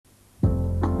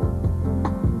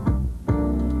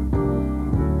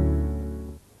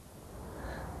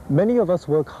Many of us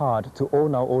work hard to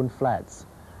own our own flats.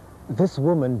 This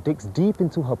woman digs deep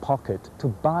into her pocket to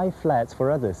buy flats for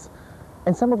others.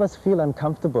 And some of us feel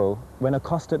uncomfortable when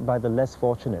accosted by the less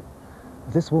fortunate.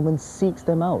 This woman seeks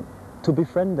them out to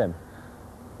befriend them.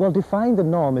 Well, defying the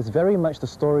norm is very much the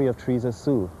story of Teresa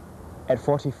Tsu. At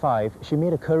 45, she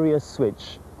made a career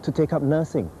switch to take up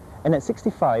nursing. And at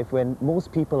 65, when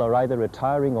most people are either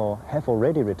retiring or have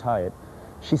already retired,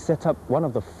 she set up one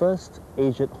of the first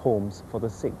aged homes for the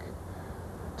sick.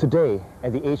 Today,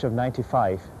 at the age of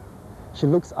 95, she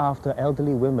looks after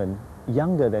elderly women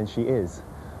younger than she is.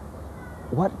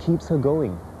 What keeps her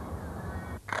going?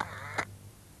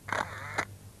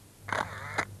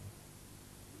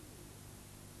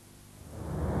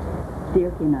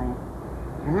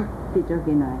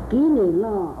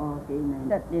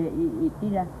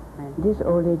 This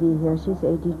old lady here, she's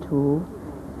 82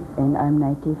 and I'm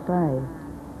 95.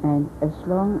 And as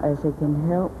long as I can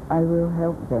help, I will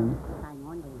help them.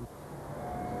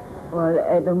 Well,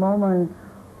 at the moment,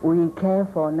 we care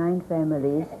for 9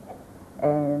 families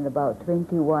and about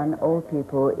 21 old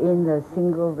people in the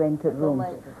single rented rooms.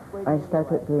 I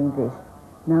started doing this.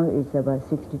 Now it's about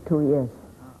 62 years.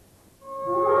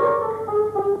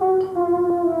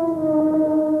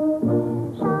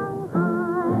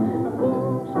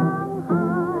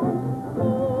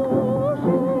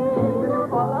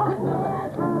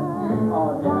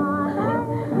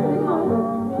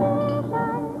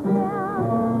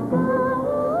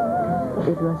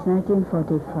 It was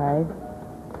 1945.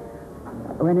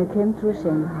 When I came through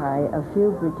Shanghai, a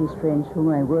few British friends whom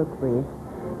I work with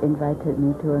invited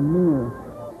me to a meal.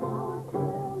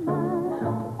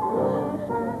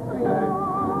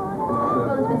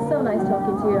 Well, it's been so nice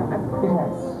talking to you.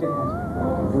 Yes.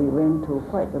 We went to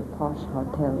quite a posh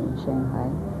hotel in Shanghai.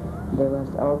 There was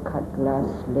all cut glass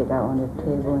laid out on the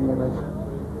table, and there was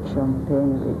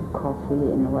champagne with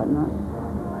coffee and whatnot.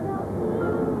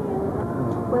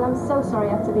 Well, I'm so sorry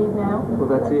I have to leave now. Well,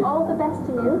 that's it. All the best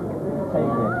to you. Take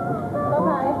care.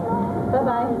 Bye-bye.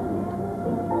 Bye-bye.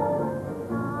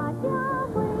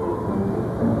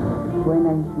 When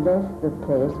I left the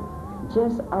place,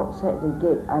 just outside the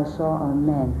gate, I saw a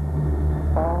man,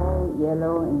 all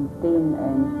yellow and thin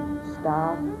and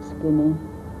starved, skinny.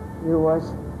 He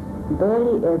was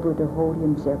barely able to hold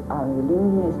himself out,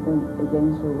 leaning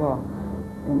against the wall,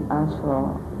 and asked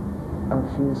for a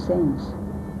few cents.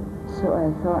 So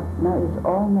I thought, now if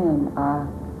all men are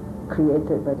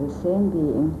created by the same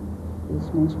being,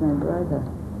 this means my brother.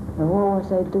 And what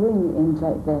was I doing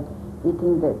inside there,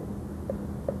 eating that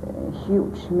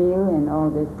huge meal and all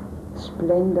that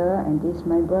splendor, and this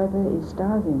my brother is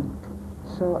starving.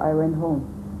 So I went home,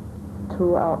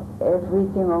 threw out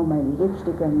everything, all my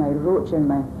lipstick and my rouge and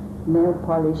my nail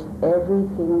polish,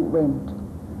 everything went.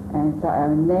 And I thought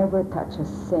I'll never touch a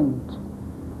cent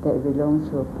that belongs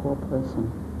to a poor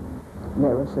person.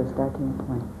 That was the starting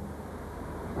point.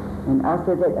 And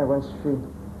after that, I was free.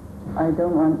 I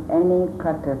don't want any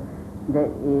clutter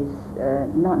that is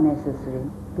not necessary.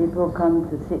 People come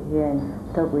to sit here and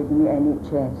talk with me, I need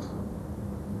chairs.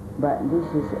 But this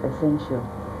is essential.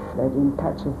 I didn't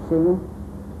touch a thing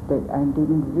that I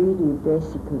didn't really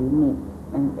basically need.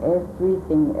 And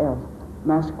everything else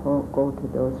must go to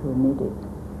those who need it.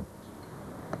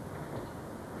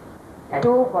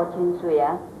 2 for Chin Sui,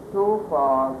 2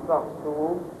 for block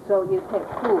 2. So you take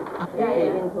 2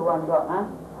 into 1 block, huh?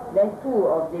 Then 2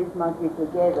 of these must be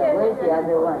together. Where's the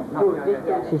other one?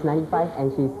 She's 95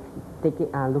 and she's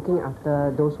looking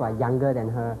after those who are younger than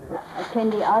her. Can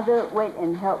the other wait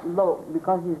and help Lo,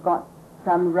 because he's got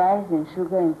some rice and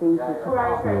sugar and things to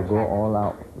cook? She will go all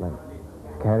out, like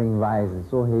carrying rice. It's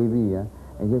so heavy,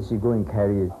 and yet she go and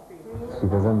carry it. She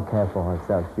doesn't care for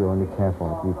herself. She only cares for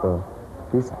people.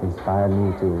 This inspired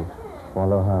me to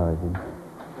follow her, I think.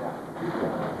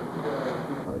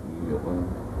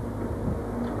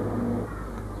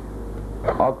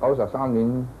 我93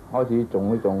年開始中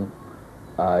呢種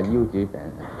腰子病，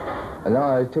咁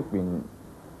喺出邊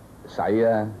洗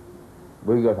咧，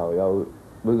每個頭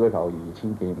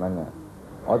2000幾蚊啊！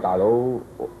我大佬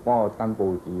幫我登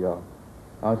報紙咯，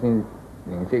我先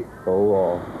認識到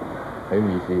個許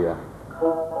美事啊！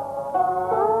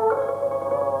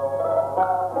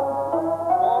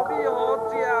我啲可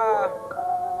知啊，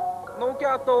老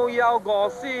家都有餓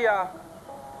死啊！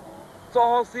 I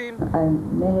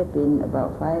may have been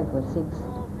about 5 or 6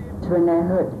 when I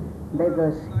heard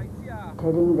beggars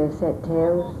telling their sad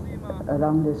tales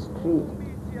along the street.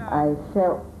 I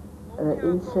felt an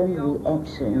instant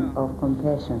reaction of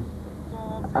compassion.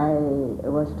 I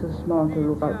was too small to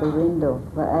look out the window,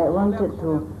 but I wanted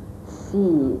to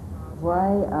see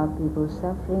why are people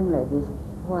suffering like this?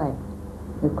 Why?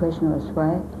 The question was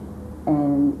why,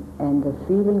 And the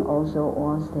feeling also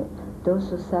was that those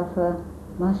who suffer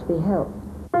must be helped.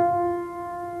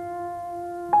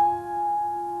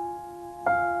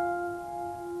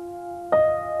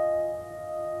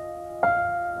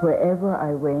 Wherever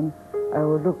I went, I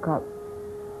would look up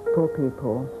poor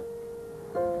people.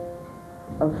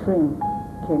 A friend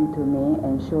came to me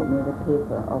and showed me the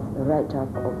paper of the write-up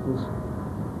of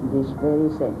this very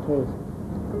sad case.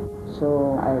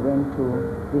 So I went to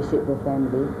visit the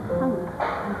family.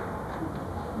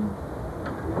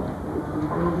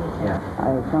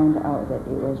 I found out that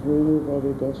it was really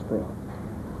very desperate.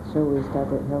 So we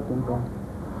started helping them.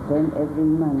 Then every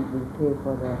month we pay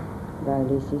for the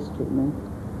dialysis treatment.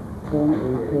 Then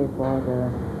we pay for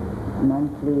the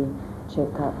monthly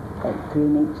checkup at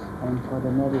clinics and for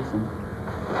the medicine.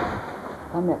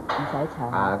 今日唔使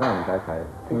查。今日唔使睇，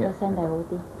聽日。身體好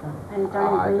啲。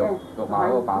讀埋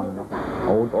嗰個版本。好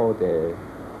多謝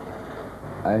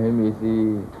喺起美斯，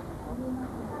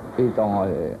可以當我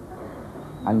哋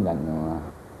恩人啊嘛。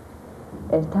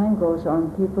As time goes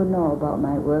on, people know about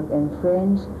my work, and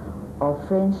friends or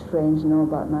friends' friends know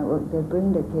about my work. They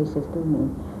bring the cases to me,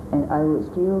 and I would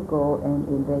still go and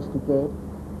investigate.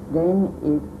 Then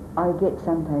if I get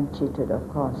sometimes cheated, of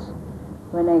course.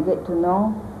 When I get to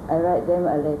know, I write them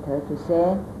a letter to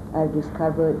say I've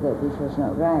discovered that this was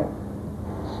not right.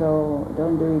 So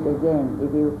don't do it again.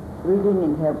 If you really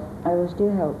need help, I will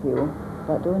still help you.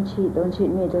 But don't cheat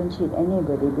me, don't cheat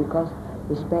anybody, because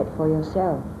it's bad for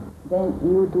yourself. Then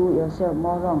you do yourself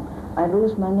more wrong. I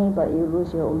lose money, but you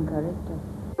lose your own character.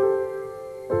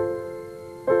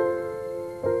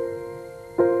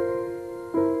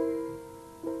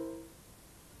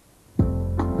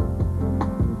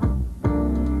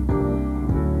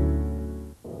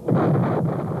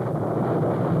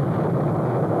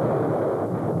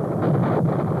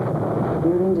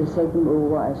 During the Second World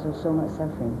War, I saw so much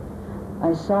suffering.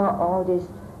 I saw all these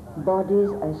bodies,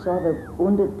 I saw the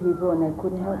wounded people, and I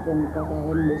couldn't help them because I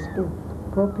hadn't the skill.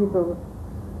 Poor people,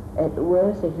 at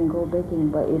worst, they can go begging,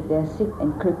 but if they're sick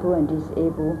and crippled and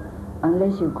disabled,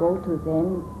 unless you go to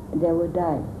them, they will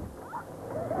die.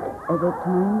 At the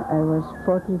time, I was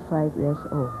 45 years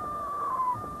old.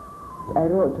 I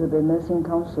wrote to the Nursing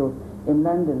Council in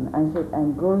London. I said,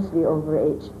 I'm grossly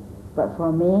overaged, but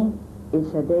for me,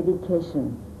 it's a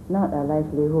dedication, not a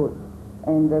livelihood.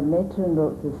 And the matron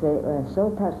wrote to say, I'm so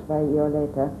touched by your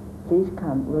letter, please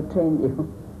come, we'll train you.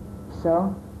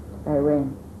 So I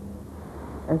went.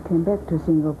 I came back to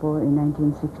Singapore in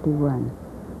 1961.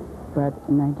 But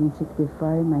in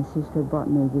 1965, my sister bought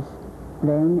me this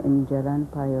land in Jalan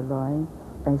Payoloi.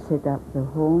 I set up the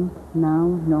home,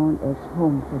 now known as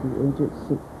Home for the Aged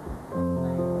Sick.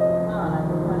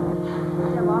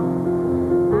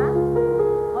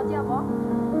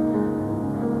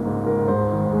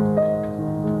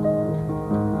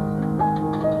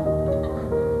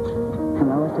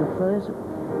 I was the first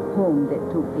home that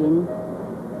took in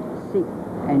sick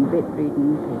and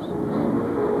bedridden patients.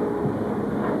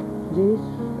 This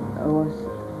was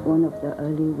one of the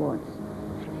early wards,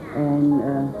 and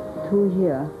through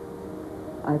here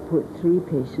I put 3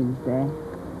 patients there,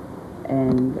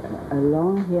 and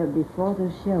along here before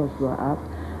the shelves were up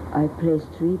I placed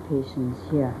 3 patients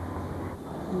here.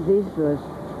 This was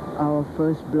our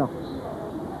first block.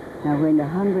 Now when the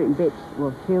 100 beds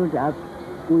were filled up,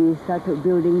 we started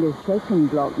building the second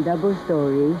block, double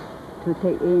story, to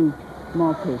take in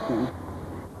more patients.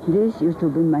 This used to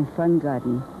be my front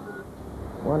garden.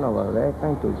 One of us very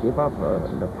kind to give up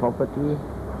the property,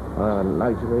 a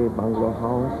luxury bungalow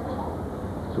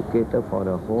house, to cater for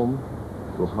the home,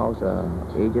 to house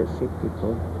aged sick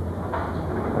people.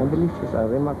 I believe she's a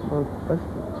remarkable person.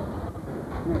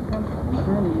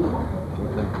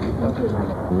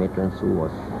 Matron Tsu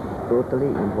was totally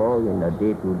involved in the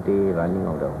day-to-day running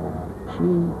of the home.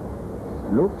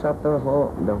 She looks after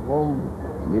the home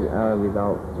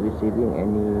without receiving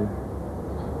any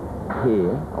pay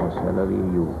or salary,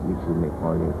 which you may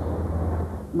call it.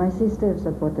 My sister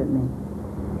supported me,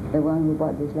 the one who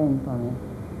bought this land for me.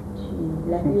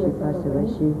 Since she passed away,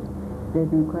 she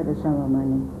gave me quite a sum of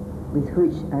money, with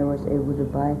which I was able to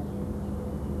buy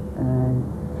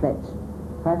flats,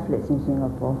 5 flats in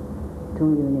Singapore, 2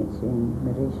 units in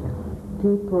Malaysia.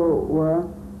 People were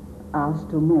asked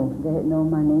to move. They had no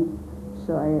money,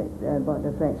 so I bought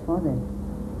the flats for them.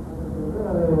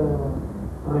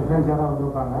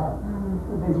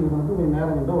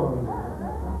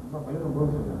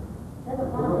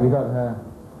 Without her,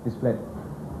 this flat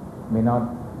may not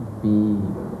be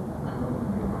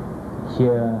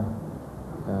here,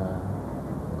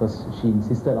 because she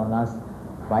insisted on us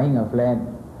buying a flat,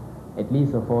 at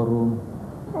least a 4-room.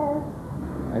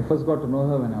 I first got to know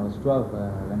her when I was 12,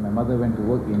 when my mother went to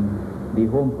work in the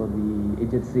home for the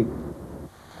aged sick.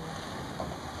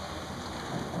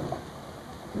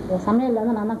 சமையலில்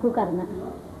வந்து நான் தான் குக்காக இருந்தேன்,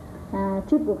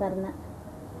 chief குக்காக இருந்தேன்.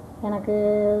 எனக்கு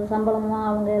சம்பளமாக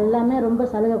அவங்க எல்லாமே ரொம்ப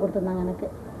சலுகை கொடுத்துருந்தாங்க எனக்கு,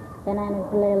 ஏன்னா எனக்கு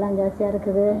பிள்ளைகள்லாம் ஜாஸ்தியாக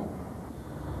இருக்குது.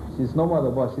 She's no more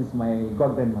the boss, she's my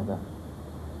god-grandmother.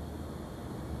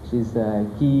 She's a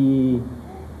key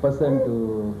person to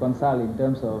consult in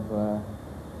terms of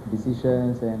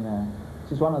decisions, and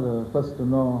she's one of the first to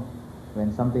know when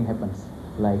something happens,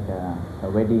 like a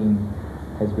wedding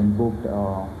has been booked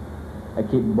or a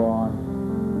kid born.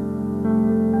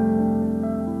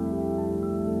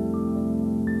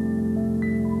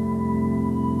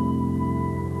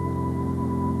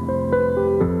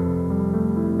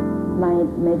 My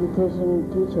meditation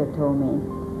teacher told me,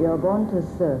 you are born to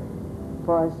serve.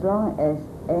 For as long as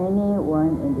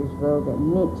anyone in this world that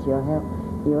needs your help,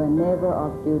 you are never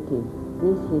off duty.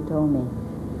 This he told me.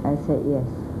 I said yes.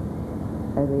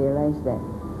 I realized that.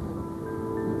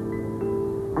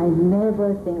 I never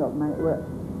think of my work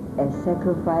as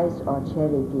sacrifice or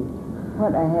charity.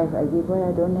 What I have, I give. What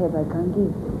I don't have, I can't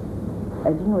give. I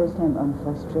didn't waste time on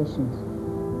frustrations.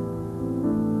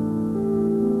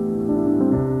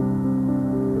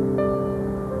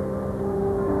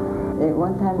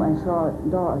 One time I saw a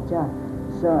door ajar,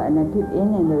 so and I peeped in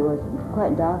and it was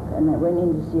quite dark, and I went in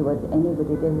to see was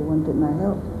anybody there who wanted my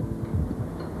help.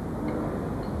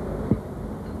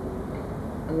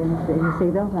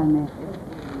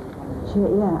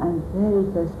 Yeah, I'm very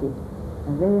thirsty.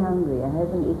 I'm very hungry. I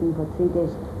haven't eaten for 3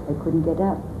 days. I couldn't get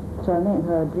up. So I made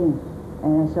her a drink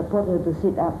and I supported her to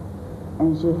sit up. And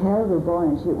she held the ball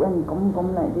and she went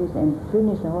gum like this and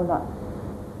finished the whole lot.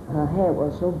 Her hair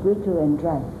was so brittle and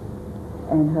dry.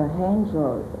 And her hands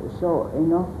were so,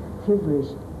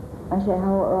 feverish. I said,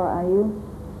 how old are you?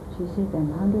 She said, I'm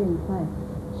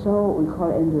 105. So we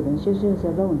called ambulance. She was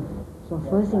alone. So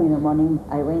first thing in the morning,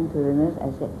 I went to the nurse.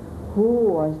 I said,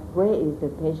 where is the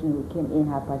patient who came in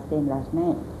 10:30 last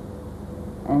night?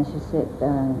 And she said,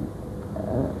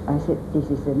 I said, this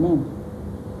is the name,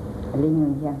 Ling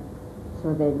Yun Hyang.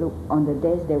 So they looked on the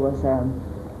desk, there was a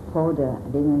folder,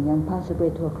 Ling Yun Hyang passed away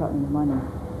 2 o'clock in the morning.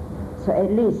 So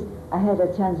at least I had a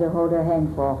chance to hold her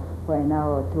hand for an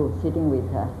hour or two, sitting with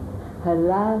her. Her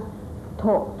last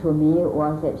talk to me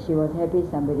was that she was happy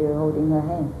somebody was holding her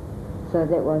hand. So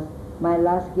that was my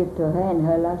last gift to her and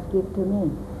her last gift to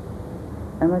me.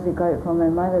 I must have got it from my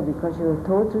mother because she was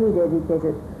totally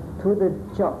dedicated to the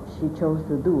job she chose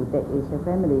to do, that is her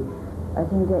family. I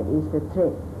think that is the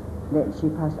trait that she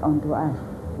passed on to us.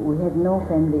 We had no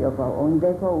family of our own,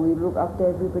 therefore we look after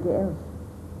everybody else.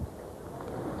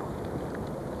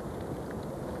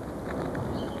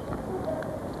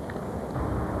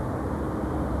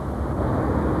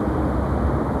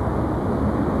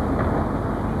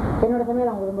 என்னோட சமையல்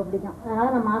அவங்களுக்கு ரொம்ப பிடிக்கும்,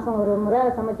 அதனால் நான் மாதம் ஒரு முறை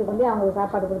சமைச்சு கொண்டு அவங்களுக்கு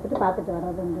சாப்பாடு கொடுத்துட்டு பார்த்துட்டு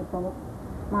வர்றது போவோம்.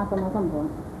 மாதம் போவோம்.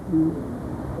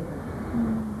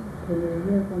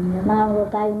 நான் அவங்க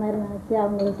தாய் மாதிரி நினச்சி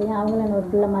அவங்களுக்கு செய்யும், அவங்களும் என்னோட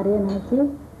பிள்ளை மாதிரியே நினச்சி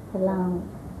எல்லாம்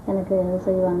எனக்கு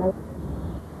செய்வாங்க.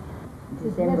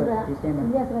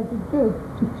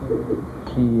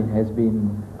 She has been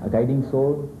a guiding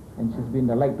soul and she's been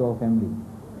the light to our family.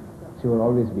 She will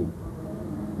always be.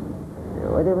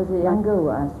 There was a young girl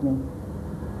who asked me,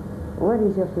 what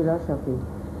is your philosophy?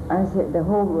 I said, the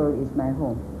whole world is my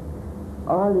home.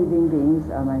 All living beings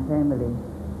are my family.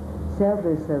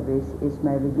 Selfless service is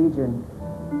my religion.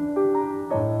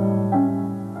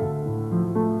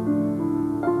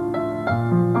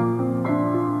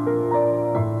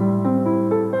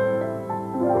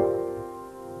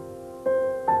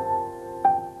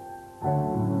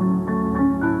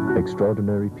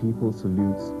 Extraordinary People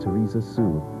salutes Teresa Tsu,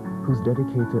 who's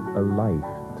dedicated a life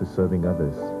to serving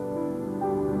others.